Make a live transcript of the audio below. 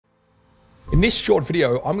In this short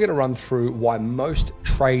video, I'm going to run through why most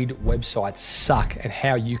trade websites suck and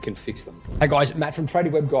how you can fix them. Hey guys, Matt from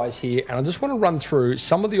Tradie Web Guys here, and I just want to run through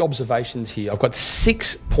some of the observations here. I've got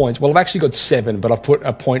 6 points. Well, I've actually got 7, but I've put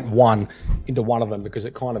a point 1 into one of them because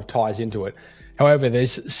it kind of ties into it. However,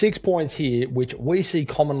 there's 6 points here which we see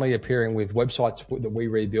commonly appearing with websites that we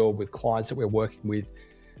rebuild, with clients that we're working with,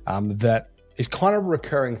 that is kind of a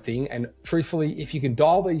recurring thing. And truthfully, if you can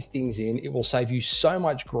dial these things in, it will save you so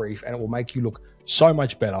much grief and it will make you look so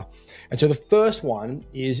much better. And so the first one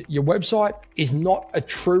is your website is not a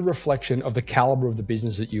true reflection of the caliber of the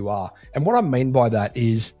business that you are. And what I mean by that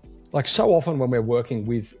is, like, so often when we're working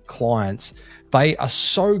with clients, they are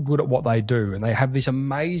so good at what they do and they have this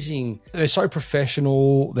amazing, they're so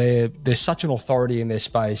professional, they're such an authority in their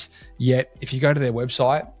space, yet if you go to their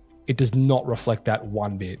website, it does not reflect that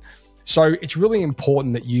one bit. So it's really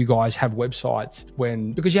important that you guys have websites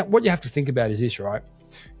because what you have to think about is this, right?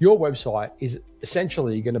 Your website is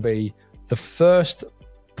essentially going to be the first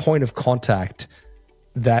point of contact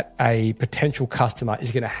that a potential customer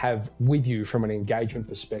is going to have with you from an engagement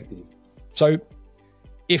perspective. So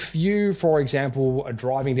if you, for example, are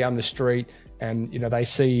driving down the street and they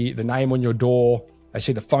see the name on your door, they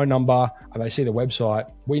see the phone number, and they see the website,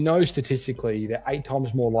 we know statistically they're 8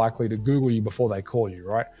 times more likely to Google you before they call you,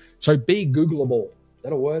 right? So be Googleable. Is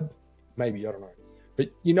that a word? Maybe, I don't know.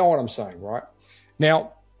 But you know what I'm saying, right?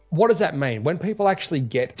 Now, what does that mean? When people actually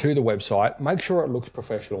get to the website, make sure it looks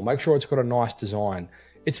professional. Make sure it's got a nice design.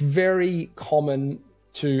 It's very common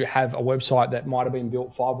to have a website that might have been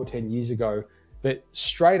built 5 or 10 years ago that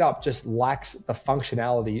straight up just lacks the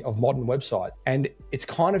functionality of modern websites. And it's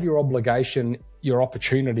kind of your obligation, your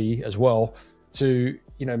opportunity as well, to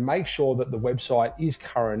make sure that the website is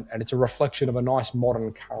current and it's a reflection of a nice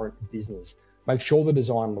modern current business. Make sure the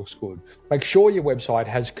design looks good. Make sure your website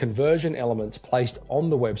has conversion elements placed on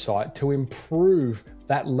the website to improve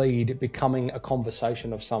that lead becoming a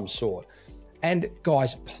conversation of some sort. And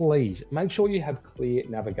guys, please make sure you have clear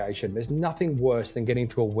navigation. There's nothing worse than getting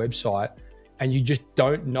to a website and you just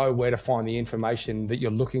don't know where to find the information that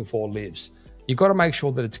you're looking for lives. You've got to make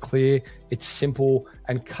sure that it's clear, it's simple,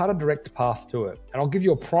 and cut a direct path to it. And I'll give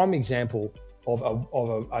you a prime example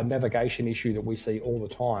of a navigation issue that we see all the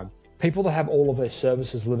time. People that have all of their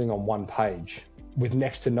services living on one page with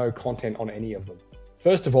next to no content on any of them.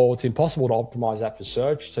 First of all, it's impossible to optimize that for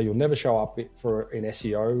search, so you'll never show up in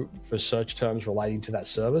SEO for search terms relating to that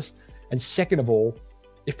service. And second of all,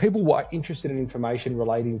 if people were interested in information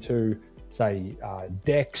relating to, say,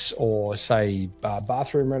 decks or say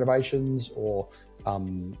bathroom renovations or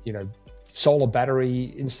solar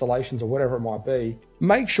battery installations or whatever it might be,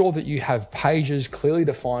 make sure that you have pages clearly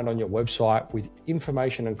defined on your website with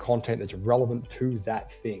information and content that's relevant to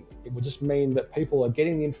that thing. It will just mean that people are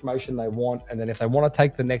getting the information they want, and then if they want to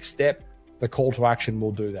take the next step, the call to action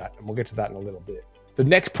will do that, and we'll get to that in a little bit. The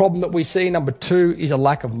next problem that we see, number 2, is a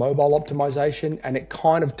lack of mobile optimization, and it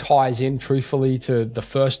kind of ties in truthfully to the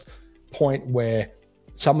first point where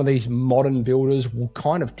some of these modern builders will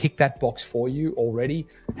kind of tick that box for you already.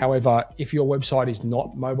 However, if your website is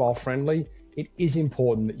not mobile friendly, it is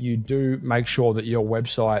important that you do make sure that your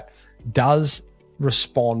website does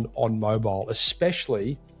respond on mobile,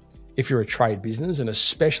 especially if you're a trade business, and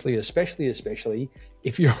especially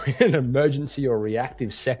if you're in an emergency or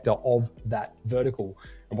reactive sector of that vertical.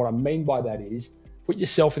 And what I mean by that is, put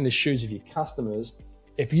yourself in the shoes of your customers.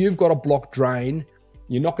 If you've got a blocked drain,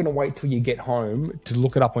 you're not going to wait till you get home to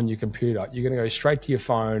look it up on your computer. You're going to go straight to your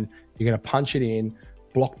phone. You're going to punch it in,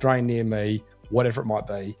 block drain near me, whatever it might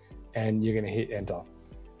be, and you're going to hit enter.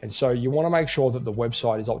 And so you want to make sure that the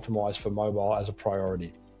website is optimized for mobile as a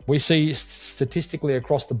priority. We see statistically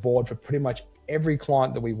across the board for pretty much every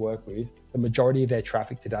client that we work with, the majority of their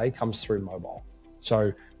traffic today comes through mobile.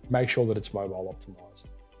 So make sure that it's mobile optimized.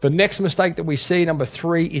 The next mistake that we see, number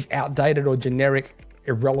 3, is outdated or generic,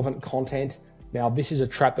 irrelevant content. Now, this is a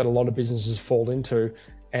trap that a lot of businesses fall into,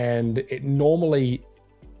 and it normally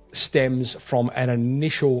stems from an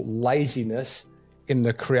initial laziness in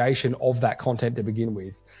the creation of that content to begin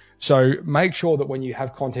with. So make sure that when you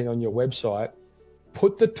have content on your website,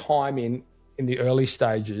 put the time in the early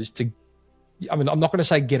stages to, I'm not going to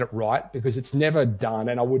say get it right, because it's never done,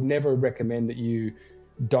 and I would never recommend that you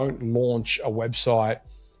don't launch a website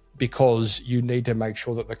because you need to make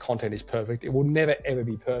sure that the content is perfect. It will never, ever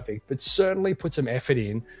be perfect, but certainly put some effort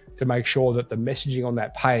in to make sure that the messaging on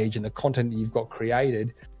that page and the content that you've got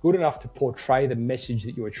created good enough to portray the message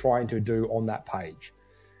that you are trying to do on that page.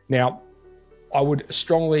 Now, I would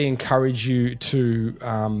strongly encourage you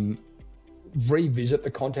to revisit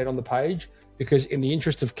the content on the page, because in the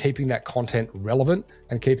interest of keeping that content relevant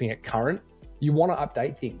and keeping it current, You want to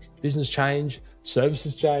update things. Business change,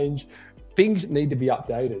 services change, things need to be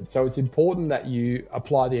updated. So it's important that you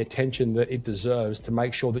apply the attention that it deserves to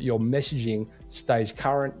make sure that your messaging stays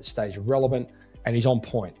current, stays relevant, and is on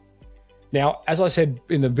point. Now, as I said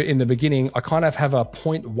in the beginning, I kind of have a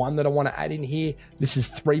 0.1 that I want to add in here. This is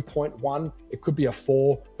 3.1. It could be a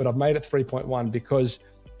 4, but I've made it 3.1 because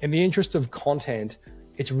in the interest of content,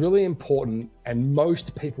 it's really important, and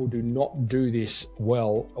most people do not do this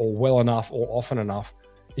well or well enough or often enough,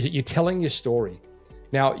 is that you're telling your story.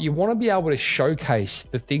 Now, you want to be able to showcase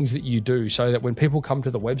the things that you do so that when people come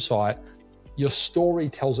to the website, your story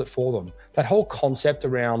tells it for them. That whole concept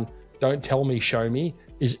around don't tell me, show me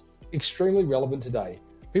is extremely relevant today.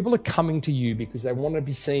 People are coming to you because they want to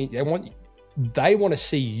be seen. They want to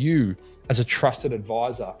see you as a trusted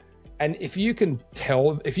advisor. And if you can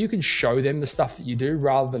show them the stuff that you do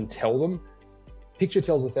rather than tell them, picture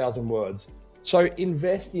tells 1,000 words. So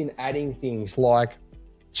invest in adding things like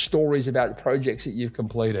stories about projects that you've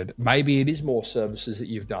completed. Maybe it is more services that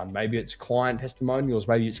you've done. Maybe it's client testimonials.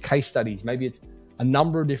 Maybe it's case studies. Maybe it's a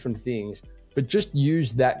number of different things, but just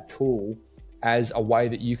use that tool as a way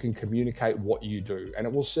that you can communicate what you do, and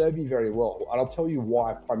it will serve you very well. And I'll tell you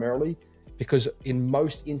why, primarily because in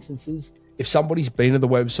most instances, if somebody's been to the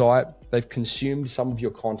website, they've consumed some of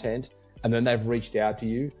your content, and then they've reached out to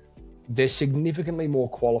you, they're significantly more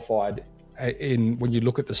qualified when you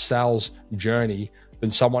look at the sales journey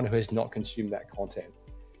than someone who has not consumed that content.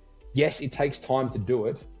 Yes, it takes time to do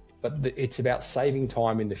it, but it's about saving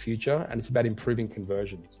time in the future, and it's about improving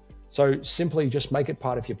conversions. So simply just make it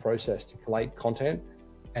part of your process to collate content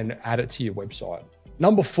and add it to your website.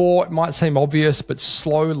 Number 4, it might seem obvious, but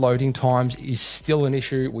slow loading times is still an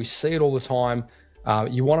issue. We see it all the time.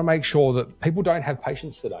 You want to make sure that people don't have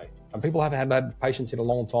patience today, and people haven't had patience in a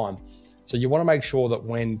long time. So you want to make sure that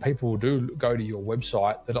when people do go to your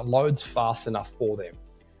website, that it loads fast enough for them.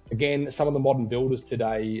 Again, some of the modern builders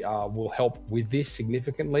today will help with this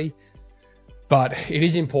significantly, but it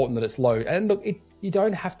is important that it's low. And look, you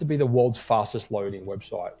don't have to be the world's fastest loading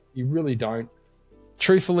website. You really don't.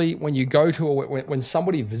 Truthfully, when you go to when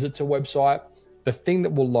somebody visits a website, the thing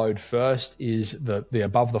that will load first is the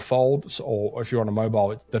above the fold, or if you're on a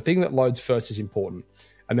mobile, the thing that loads first is important.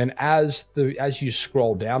 And then as you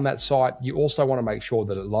scroll down that site, you also want to make sure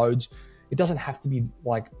that it loads. It doesn't have to be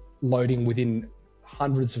like loading within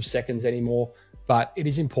hundreds of seconds anymore, but it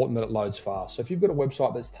is important that it loads fast. So if you've got a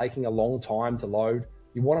website that's taking a long time to load,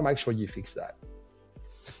 you want to make sure you fix that.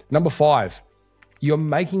 Number 5, you're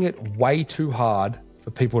making it way too hard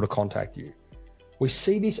for people to contact you. We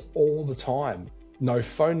see this all the time. No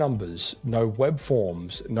phone numbers, no web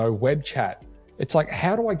forms, no web chat. It's like,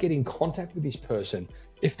 how do I get in contact with this person?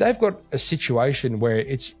 If they've got a situation where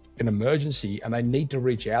it's an emergency and they need to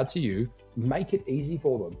reach out to you, make it easy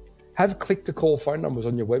for them. Have click to call phone numbers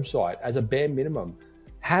on your website as a bare minimum.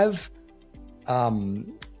 Have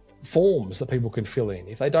forms that people can fill in.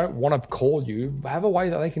 If they don't want to call you, have a way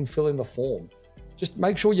that they can fill in the form. Just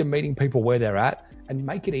make sure you're meeting people where they're at and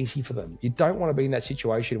make it easy for them. You don't want to be in that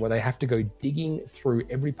situation where they have to go digging through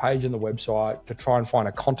every page on the website to try and find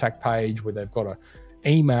a contact page where they've got an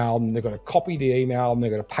email and they've got to copy the email and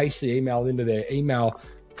they've got to paste the email into their email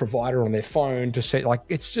provider on their phone to say, like,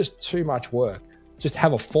 it's just too much work. Just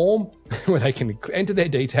have a form where they can enter their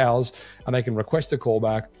details and they can request a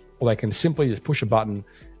callback, or they can simply just push a button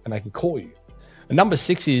and they can call you. And number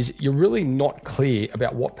 6 is you're really not clear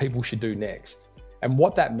about what people should do next. And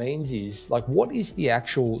what that means is, like, what is the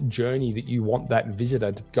actual journey that you want that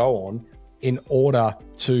visitor to go on in order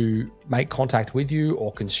to make contact with you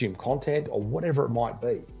or consume content or whatever it might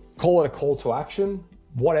be? Call it a call to action,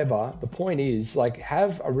 whatever. The point is, like,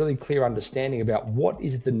 have a really clear understanding about what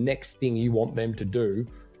is the next thing you want them to do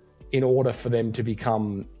in order for them to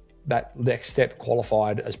become that next step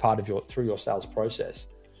qualified as part of through your sales process.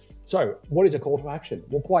 So what is a call to action?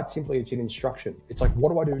 Well, quite simply, it's an instruction. It's like,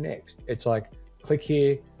 what do I do next? It's like, click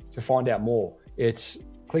here to find out more. It's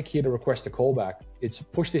click here to request a callback. It's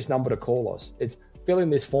push this number to call us. It's fill in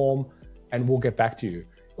this form and we'll get back to you.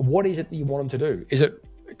 What is it that you want them to do? Is it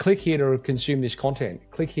click here to consume this content?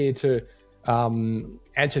 Click here to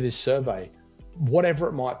answer this survey? Whatever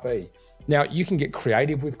it might be. Now, you can get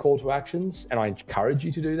creative with call to actions, and I encourage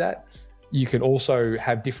you to do that. You can also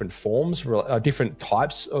have different forms, different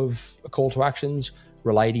types of call to actions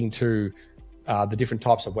relating to the different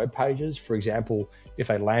types of web pages. For example, if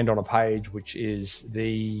they land on a page which is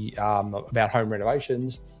about home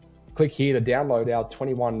renovations, click here to download our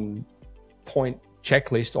 21-point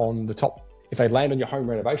checklist on the top. If they land on your home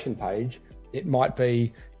renovation page, it might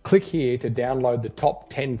be click here to download the top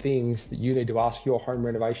 10 things that you need to ask your home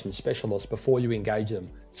renovation specialist before you engage them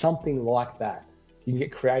something like that. You can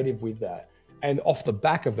get creative with that. And off the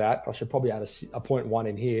back of that, I should probably add a point one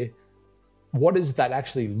in here. What does that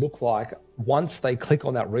actually look like once they click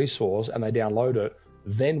on that resource and they download it?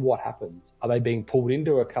 Then what happens? Are they being pulled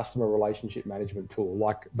into a customer relationship management tool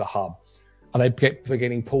like the Hub? Are they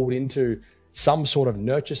getting pulled into some sort of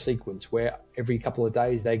nurture sequence where every couple of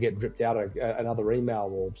days they get dripped out another email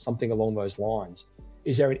or something along those lines?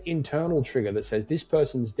 Is there an internal trigger that says this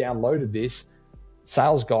person's downloaded this,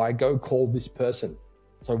 sales guy, go call this person?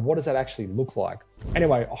 So what does that actually look like?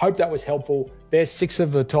 Anyway, I hope that was helpful. There's 6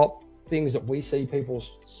 of the top things that we see people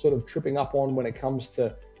sort of tripping up on when it comes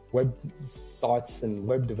to web sites and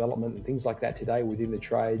web development and things like that today within the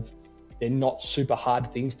trades. They're not super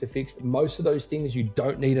hard things to fix. Most of those things you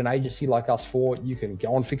don't need an agency like us for. You can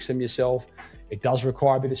go and fix them yourself. It does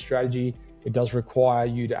require a bit of strategy. It does require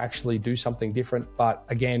you to actually do something different. But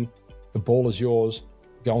again, the ball is yours.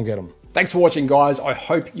 Go and get them. Thanks for watching, guys. I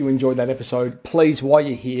hope you enjoyed that episode. Please, while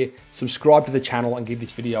you're here, subscribe to the channel and give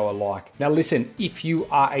this video a like. Now listen, if you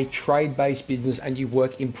are a trade-based business and you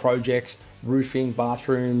work in projects, roofing,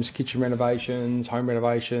 bathrooms, kitchen renovations, home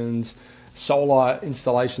renovations, solar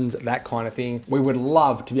installations, that kind of thing, we would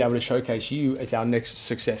love to be able to showcase you as our next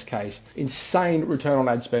success case. Insane return on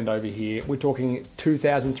ad spend over here. We're talking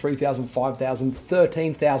 2,000, 3,000, 5,000,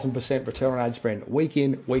 13,000% return on ad spend week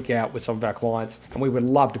in, week out with some of our clients. And we would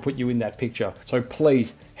love to put you in that picture. So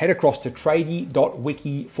please head across to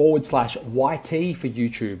tradie.wiki/YT for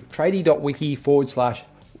YouTube.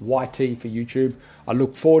 Tradie.wiki/YT for YouTube. I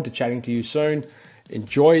look forward to chatting to you soon.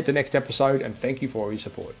 Enjoy the next episode and thank you for all your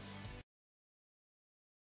support.